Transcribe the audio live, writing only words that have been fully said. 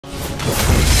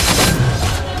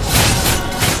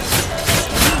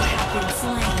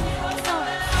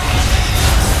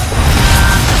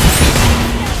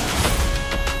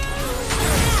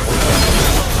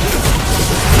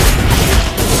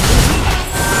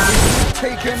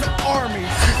like an army.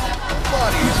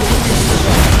 Bodies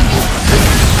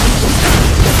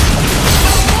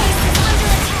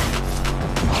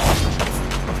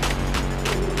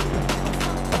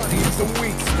a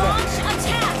weak spot. Launch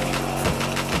attack!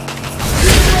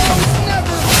 Heroes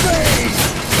never fade!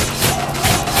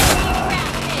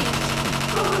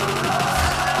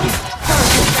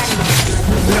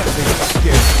 Nothing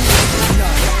scares me.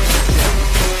 Nothing.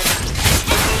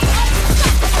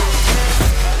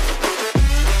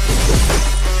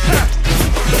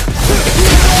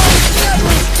 Heroes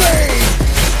never fade!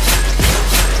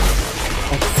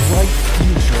 A bright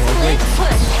future awaits.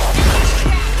 Push!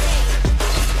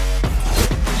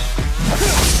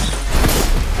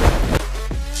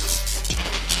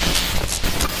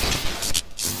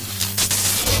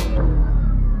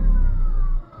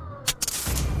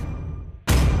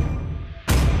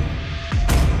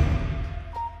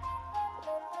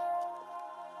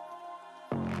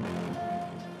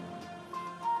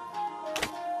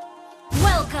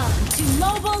 Welcome to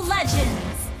Mobile Legends!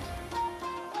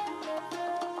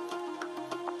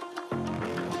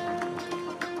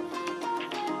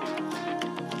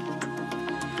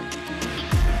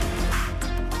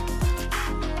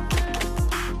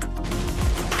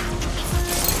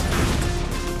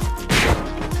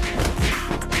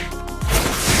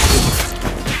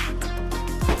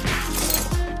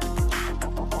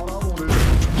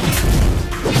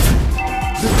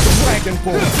 The Dragon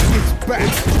Ball is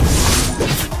back!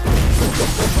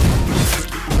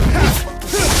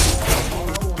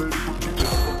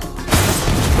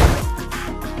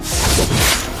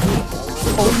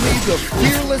 Only the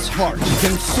fearless heart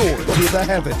can soar to the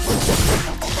heavens.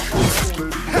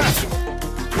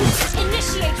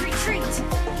 Initiate retreat!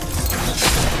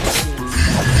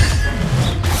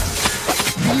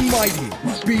 Be mighty,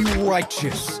 be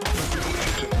righteous.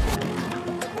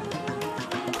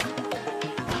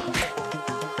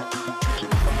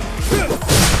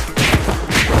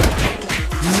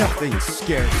 Nothing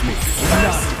scares me.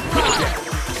 Not death.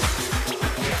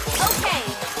 Okay!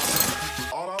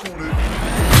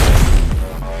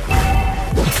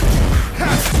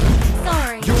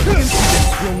 Sorry. Your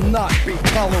incidents will not be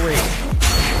tolerated.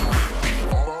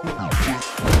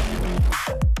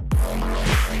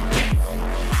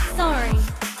 Sorry.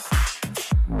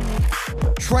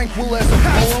 Tranquil as a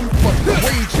poem, but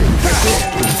raging within.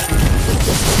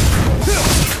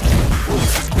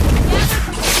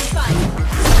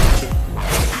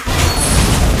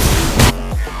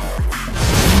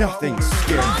 Nothing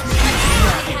scares me.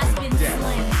 Has been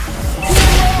slain.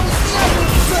 Heroes never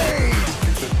fade!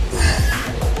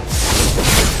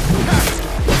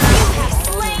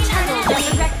 Slain an enemy.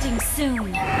 Resurrecting soon.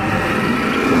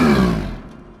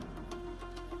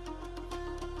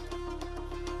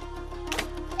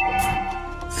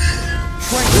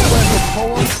 Tranquil as a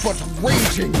poem, but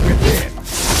raging within.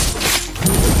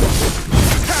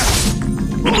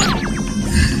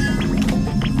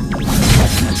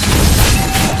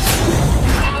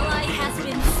 Ally has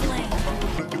been slain.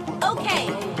 Okay.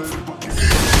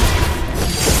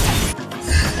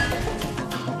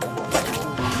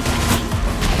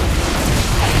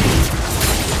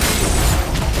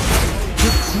 The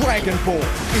Dragon Ball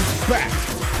is back.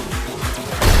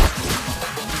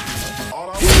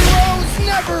 Heroes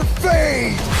never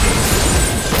fade!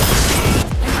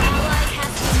 An ally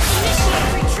has been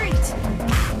initiate retreat.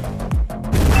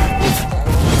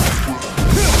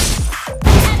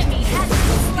 Enemy has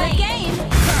been slain. Game.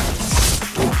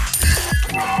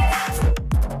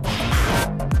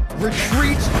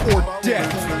 Retreat or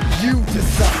death, you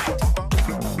decide.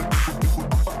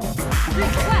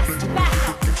 Request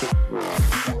backup.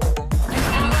 An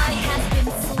ally has been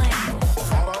slain.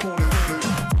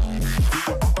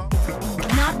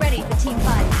 Not ready for team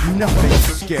fight. Nothing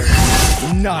scares me.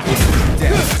 Not even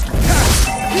death.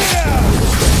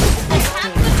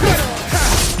 Attack the turtle.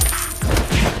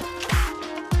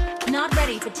 Not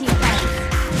ready for team fight.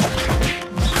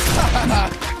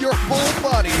 Your whole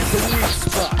body is a weak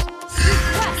spot.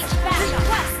 Request backup.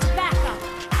 Request backup.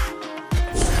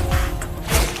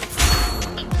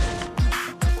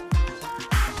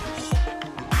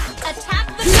 Attack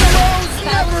the Heroes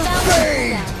turtle. never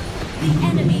fade! The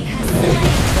enemy has slain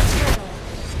the turtle.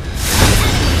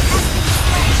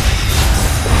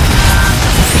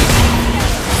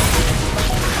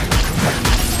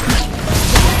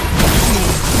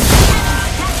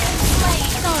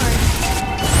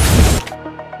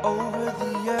 Over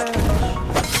the edge,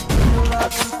 feel like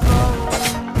I'm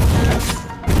floating.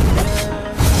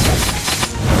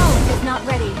 Power is not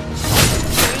ready.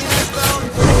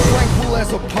 Tranquil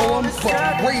as a poem, but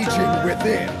raging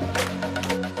within.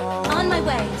 On my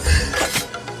way.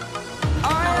 I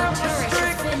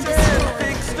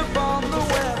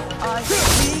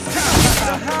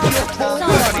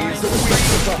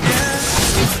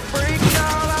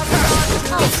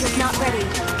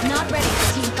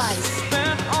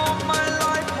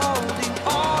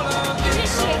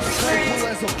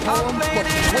poem, but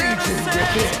raging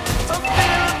within. A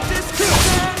fear of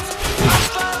discontent. I'm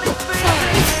finally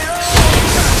facing it all.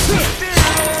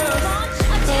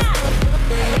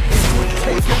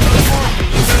 Taking the army.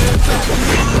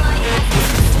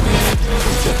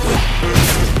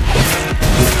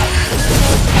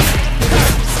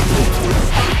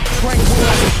 Tranquil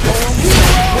as a poem,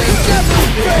 we never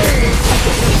fade.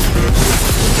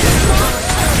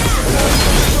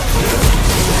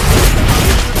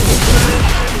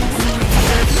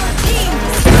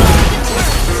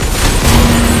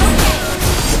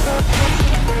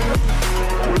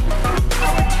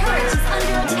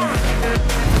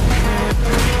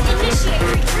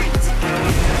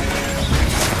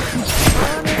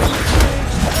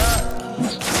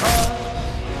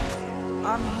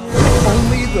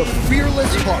 Only the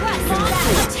fearless heart can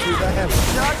soar through the heavens.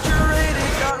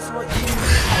 Saturated, that's what you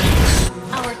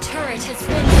Our turret has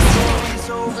been destroyed. is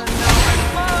over now. I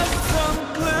must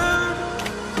conclude.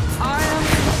 I am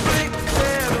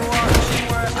conflicted, watching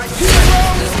where I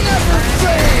Heroes never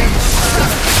fade.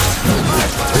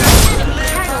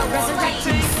 Turtle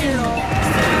resurrecting soon.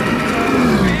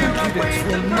 Impudence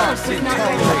will not be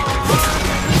tolerated.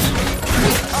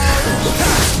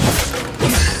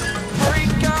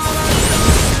 freak out.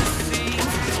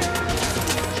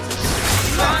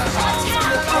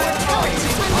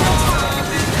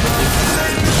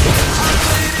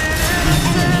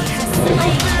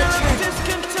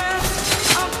 Discontent.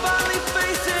 I'm finally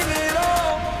facing it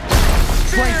all.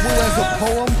 Tranquil as a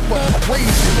poem, but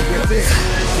raging within.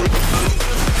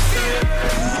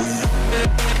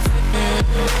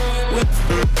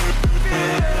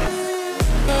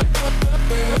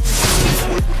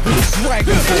 The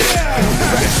Dragon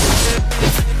Force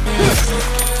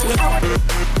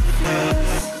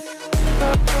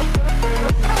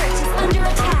Turret is under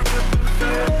attack.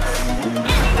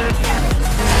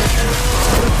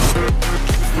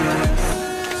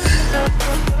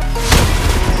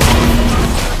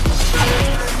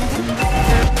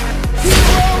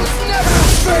 Heroes never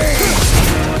fade.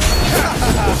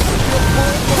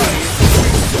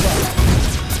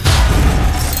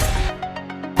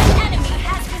 Enemy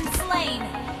has been slain.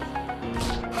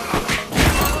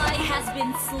 Ally has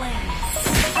been slain.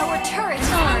 Our turret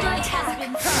under attack has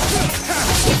been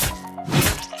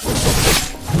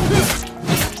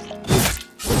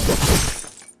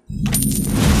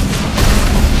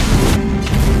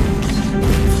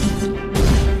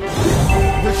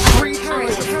Retreat turret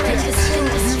or has death. been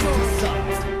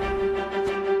destroyed.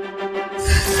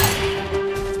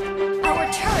 Our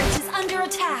turret is under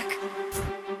attack.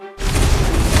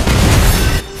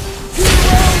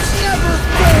 Heroes never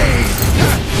fade.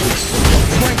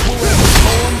 Tranquil as a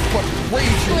poem, but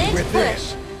raging Split within. push.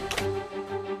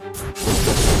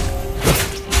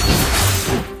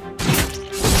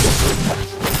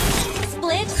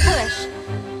 Split push.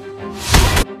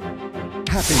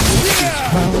 Happiness is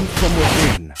found from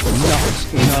within, not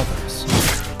in others.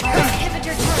 Our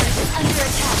inhibitor turret is under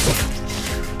attack.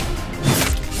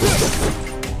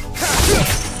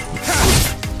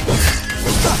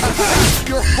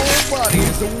 Your whole body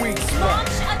is a weak spot. Launch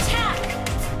attack.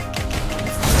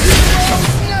 Heroes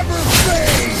never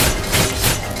fade.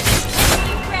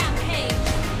 Rampage.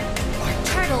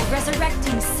 Turtle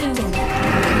resurrecting soon.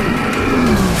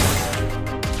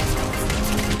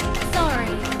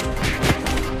 Sorry.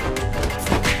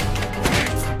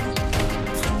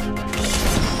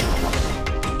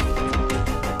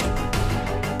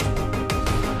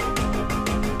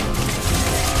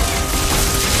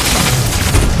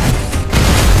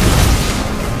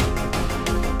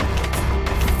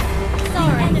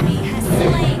 Sorry. Enemy has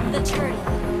slain the turtle.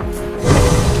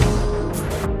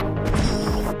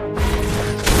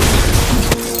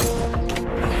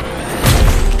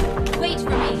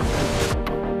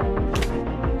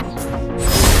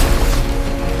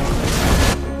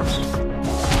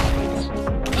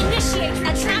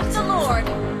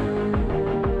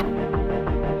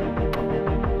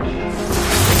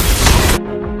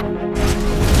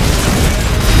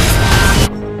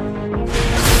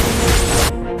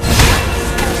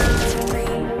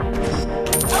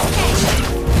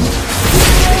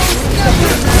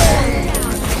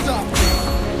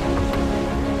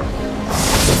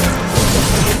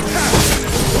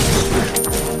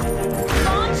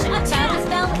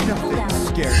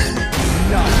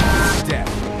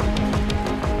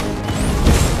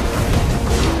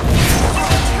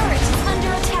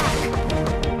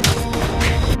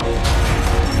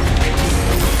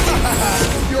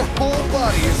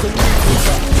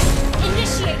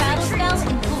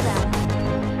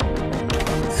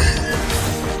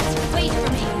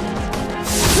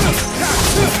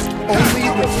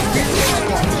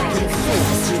 soar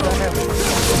to the heavens.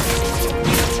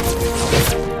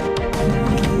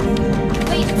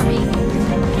 Wait for me.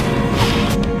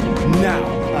 Now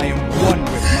I am one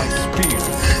with my spear.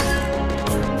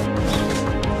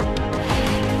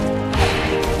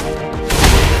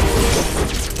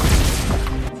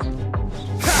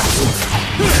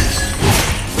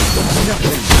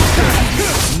 Nothing,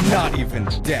 not even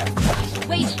death.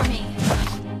 Wait for me.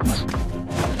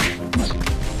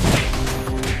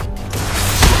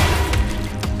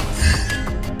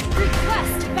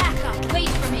 Request backup. Wait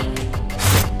for me.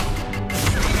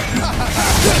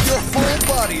 Your whole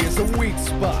body is a weak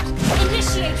spot.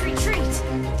 Initiate retreat.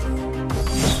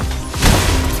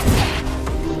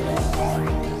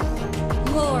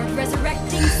 Lord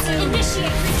resurrecting soon.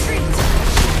 Initiate retreat.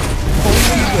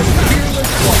 Only the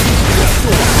fearless one can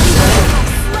soar.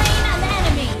 Slain an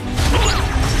enemy.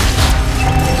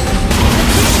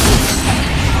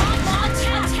 Launch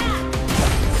attack.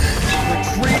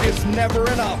 Retreat is never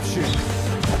an option.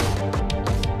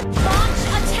 Launch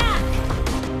attack.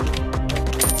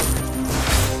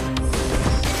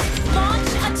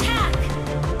 Launch attack.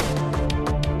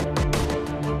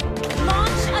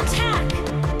 Launch attack.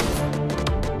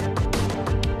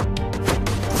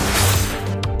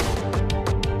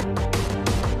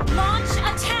 Launch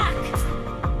attack.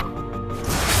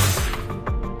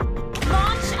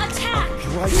 Launch attack.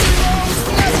 Right.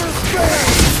 Never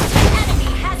fail. An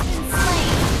enemy has been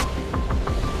slain.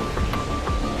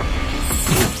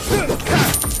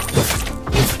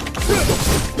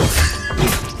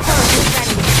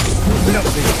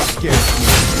 Nothing scares me.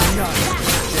 Not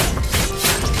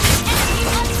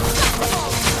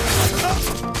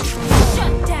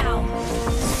Shut down.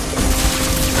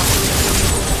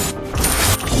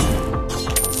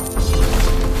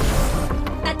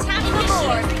 Attack the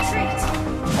board. Retreat.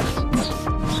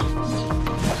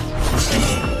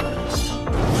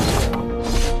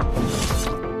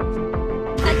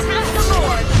 Attack the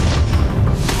board.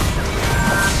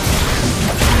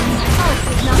 Oh,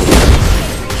 did not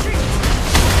retreat.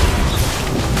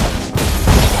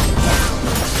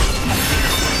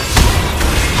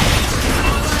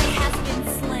 Ally has been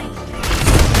slain.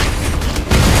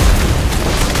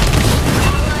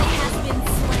 Ally has been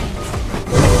slain.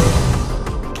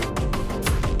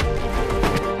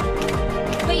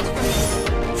 Wait for me.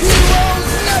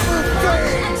 heroes never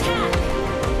fail. Attack.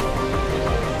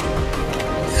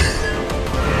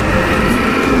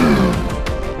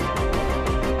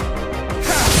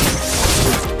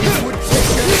 It would take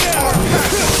an army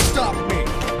to stop me.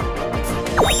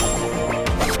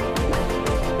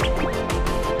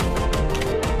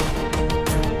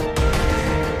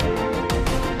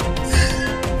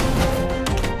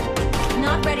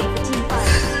 Not ready for team fight.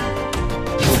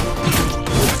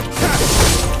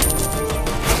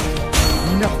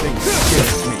 Nothing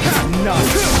scares me. Not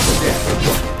death.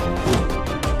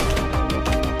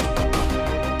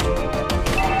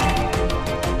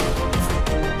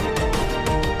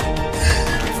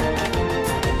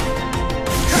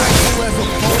 Tranquil as a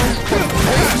poem,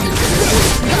 courageous as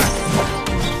a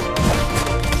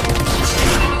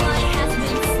Ally has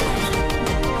been slain.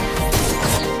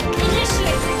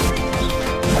 Initiate retreat.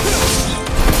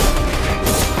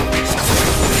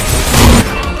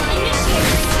 Ally initiate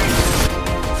retreat.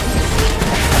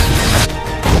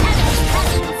 Enemy has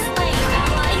been slain.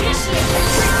 Ally initiate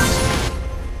retreat.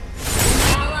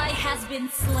 Ally has been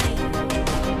slain.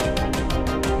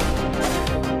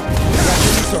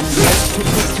 weapons are meant to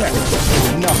protect,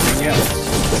 nothing else.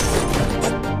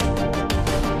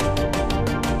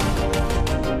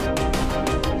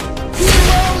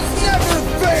 Heroes never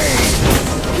fade!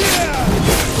 Yeah!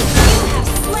 You have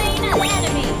slain an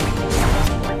enemy.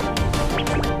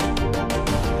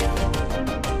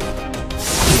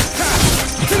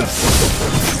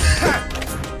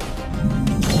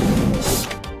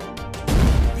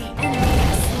 The enemy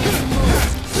has slain Lord.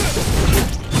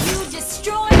 You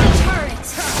destroyed the turret.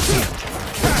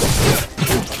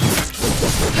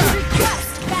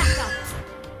 Request backup.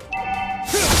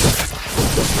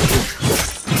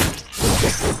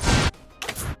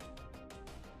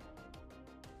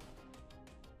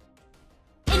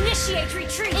 Initiate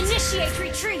retreat. Initiate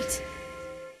retreat.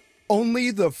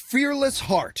 Only the fearless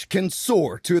heart can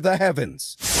soar to the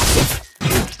heavens.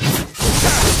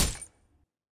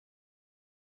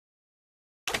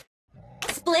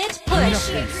 Split push. Nothing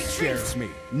Initiate retreat. scares me,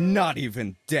 not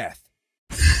even death.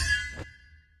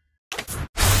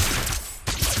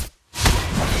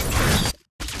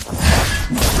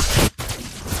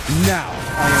 Now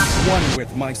I am one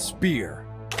with my spear.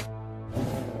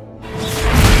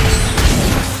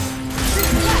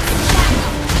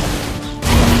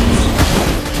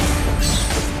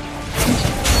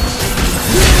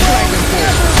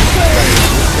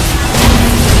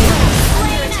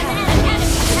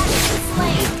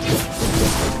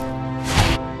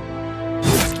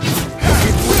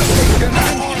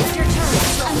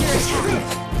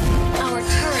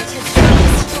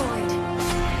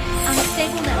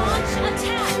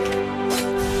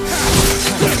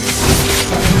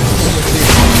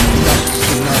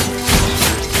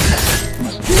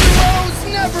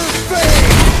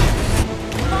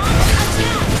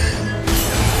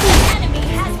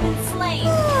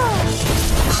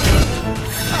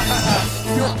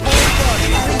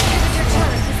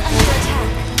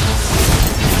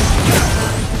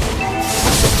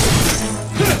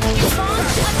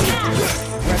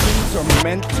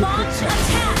 meant to protect,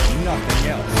 nothing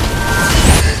else.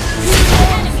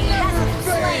 Enemy has been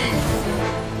slain.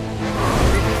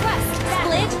 Request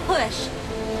split push.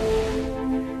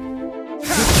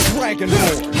 The Dragon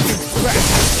Lord is back!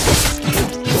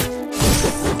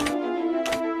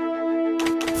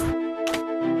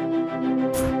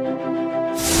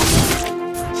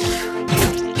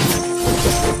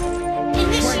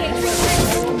 Initiate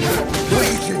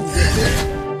Raging with it!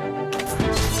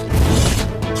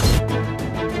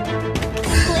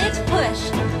 split push.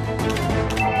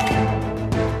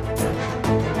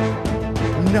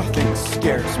 Nothing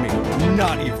scares me,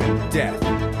 not even death.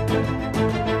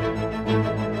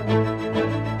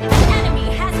 Enemy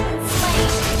has been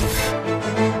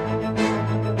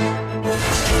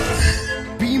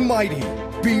slain. Be mighty,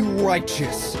 be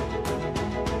righteous.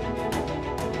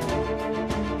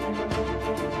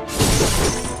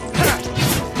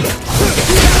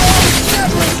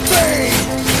 Never fade!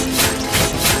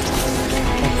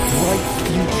 A bright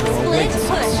future Split awaits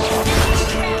push. us.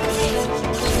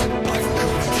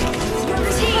 Your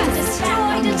team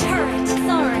destroyed a turret.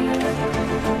 Sorry.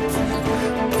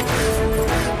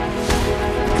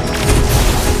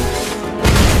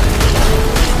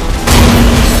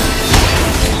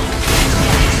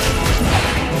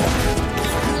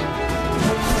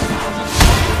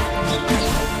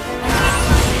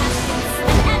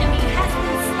 Enemy has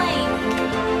been slain.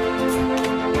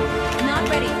 Not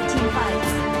ready for team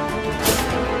fights.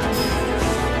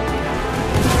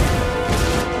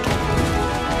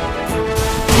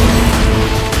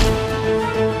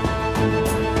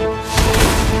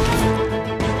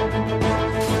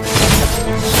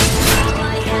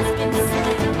 Ally has been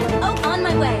slain. Oh, on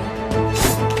my way.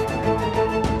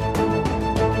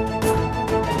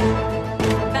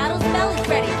 Battle spell is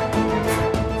ready.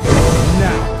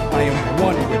 Now I am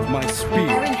one with my Our speed.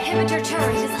 inhibitor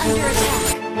turret is under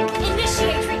attack.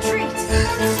 Initiate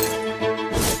retreat.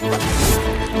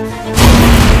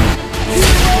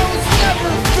 Heroes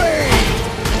never fade!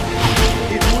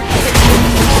 It would take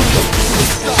impossible to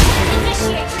stop me.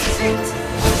 Initiate retreat.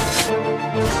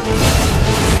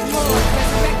 Lord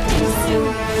resurrecting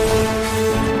soon.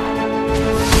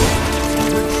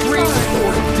 Retreat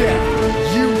or death,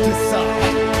 you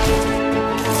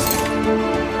decide.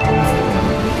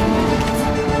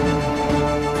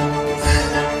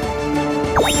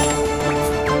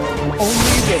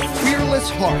 Only the fearless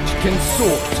heart can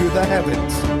soar to the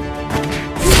heavens.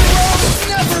 Heroes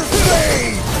never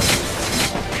fade!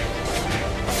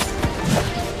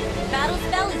 Battle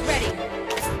spell is ready.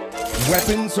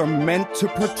 Weapons are meant to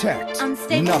protect,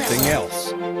 Unstable nothing network.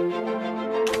 else.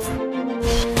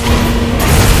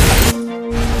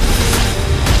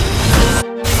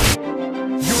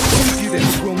 Your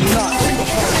impudence will not be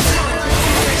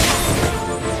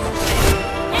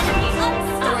Enemy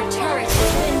unstoppable. Our turret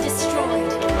has been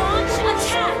destroyed. Launch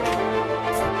attack.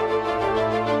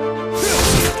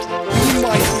 Be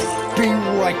mighty, be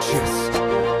righteous.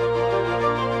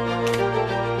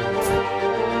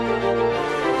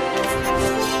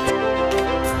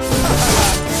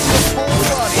 Whole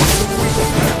body is weak.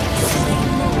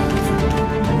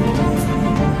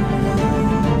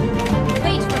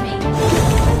 Wait for me.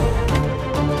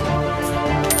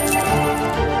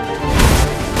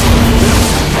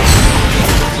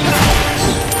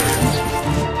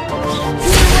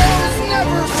 Heroes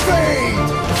never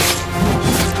fade!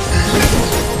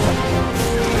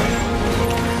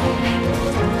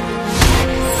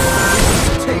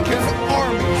 Take an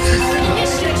army to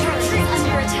Initiate turret is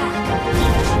under attack.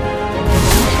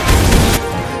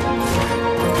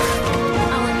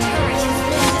 Our turret has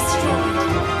been destroyed.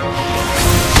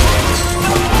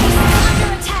 Our base is under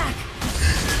attack.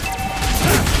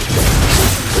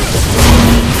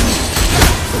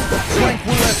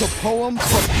 tranquil as a poem,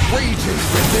 but raging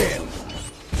within.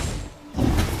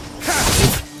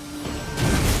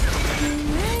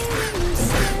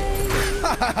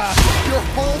 Ha ha ha! Your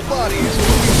whole body is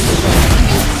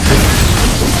weak.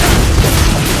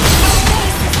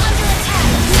 Under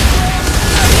attack.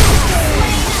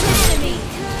 Slain an enemy.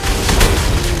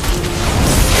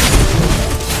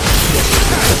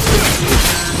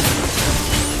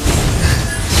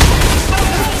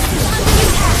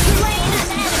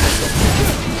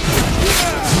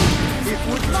 It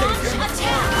would take Launch an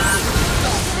attack.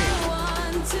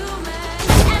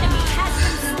 Enemy has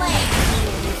been slain.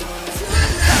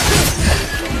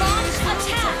 Launch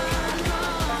attack.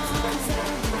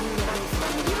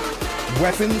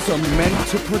 Weapons are meant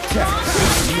to protect,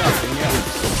 nothing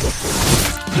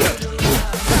else.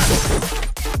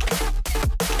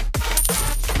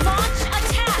 Launch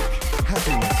attack.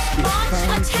 Happiness is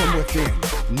found from within,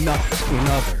 not in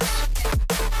others.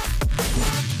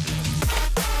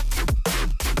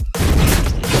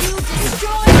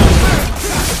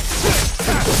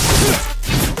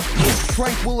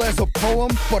 Tranquil as a poem,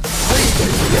 but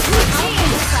raging.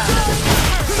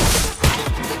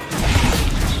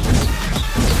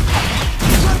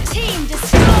 Your team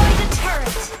destroyed the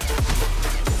turret.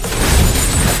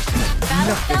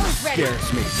 Battle spell is ready. Scares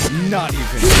me. Not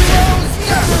even. Heroes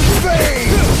never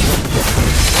fade!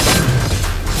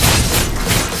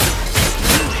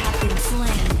 You have been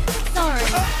slain. Sorry.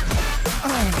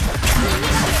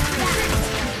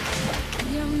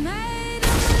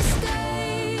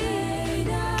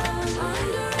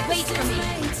 Wait for me.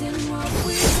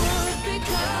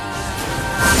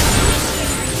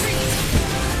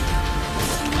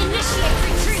 Initiate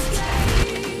retreat.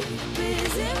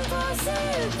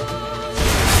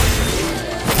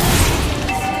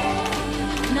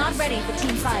 Not ready for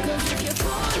team fight.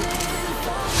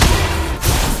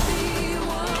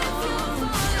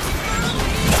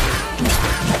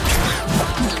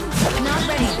 Not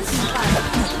ready for team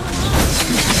fight.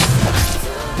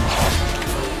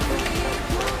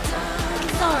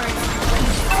 Sorry.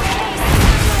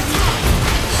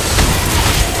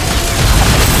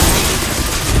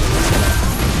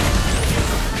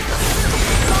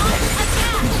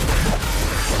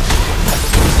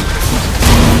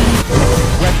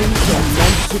 Weapons are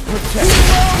meant to protect.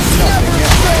 Nothing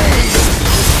else.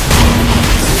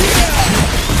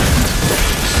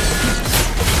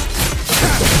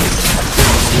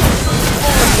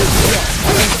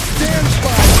 Stand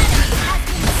by. Has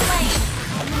been slain.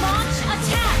 Launch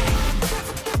attack.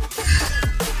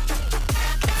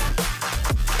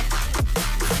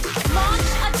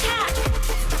 Launch attack.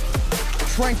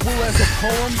 Tranquil as a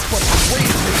poem, but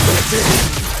raging within.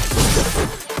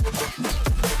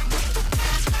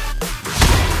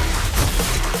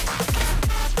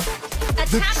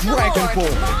 The Attack Dragon Lord.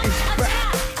 Ball Launch is back.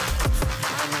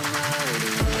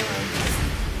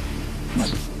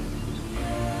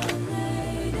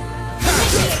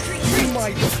 attack. We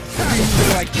might be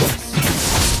like this.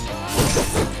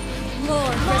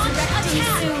 Lord, resurrect me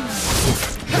soon.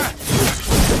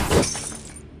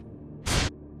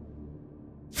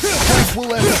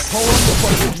 Tranquil as a poem,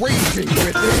 but raging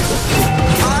within.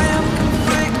 I am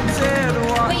conflicted,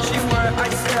 watching where I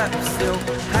step still,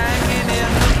 hanging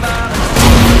in the balance.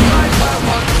 Life I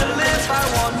want to live, I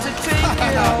want to take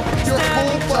it all. Your Stand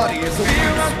whole body is a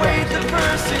fear weak I wait the spot.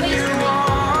 person you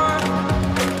are.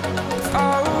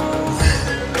 Oh,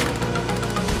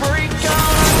 break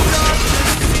out, I've got to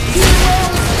see.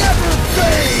 Heroes never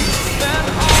fade. Spend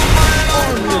all my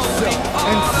life Arm yourself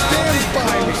and stand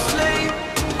by me. slave.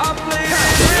 I played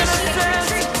it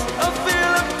innocent, a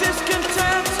feel of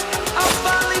discontent. I'm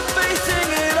finally facing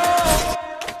it all.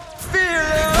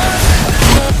 Fearless.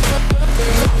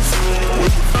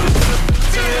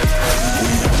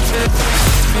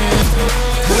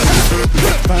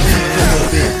 Found from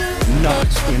within,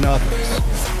 not in others.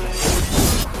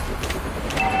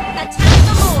 Attack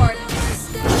the Lord.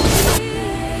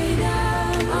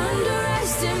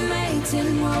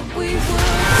 Underestimating what we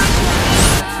were.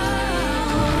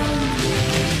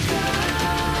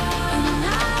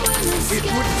 It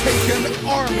would take an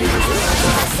army.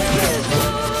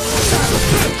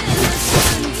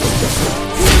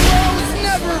 Heroes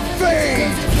never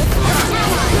fade.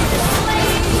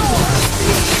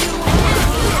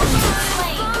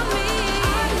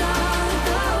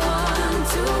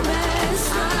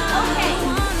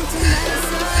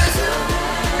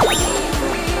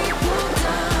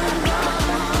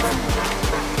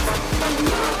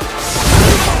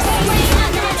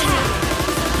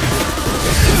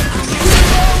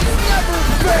 Never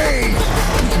fade.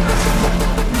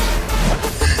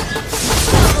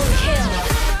 Double kill.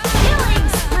 Killing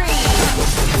spree.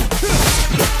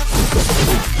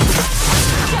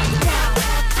 Shut down.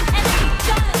 Enemy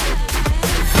double.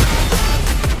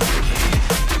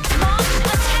 Launch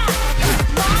attack.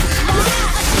 Launch attack.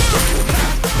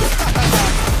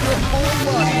 Your whole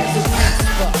body is a weak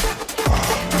spot.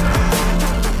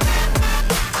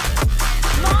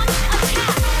 Launch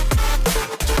attack.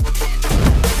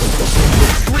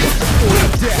 Retreat or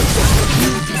death.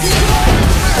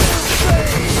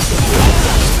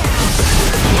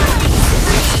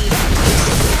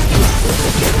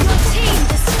 Your team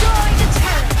destroyed the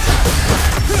turret.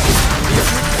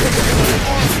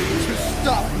 Army to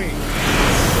stop me.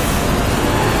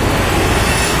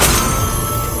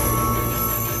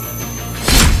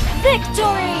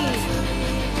 Victory!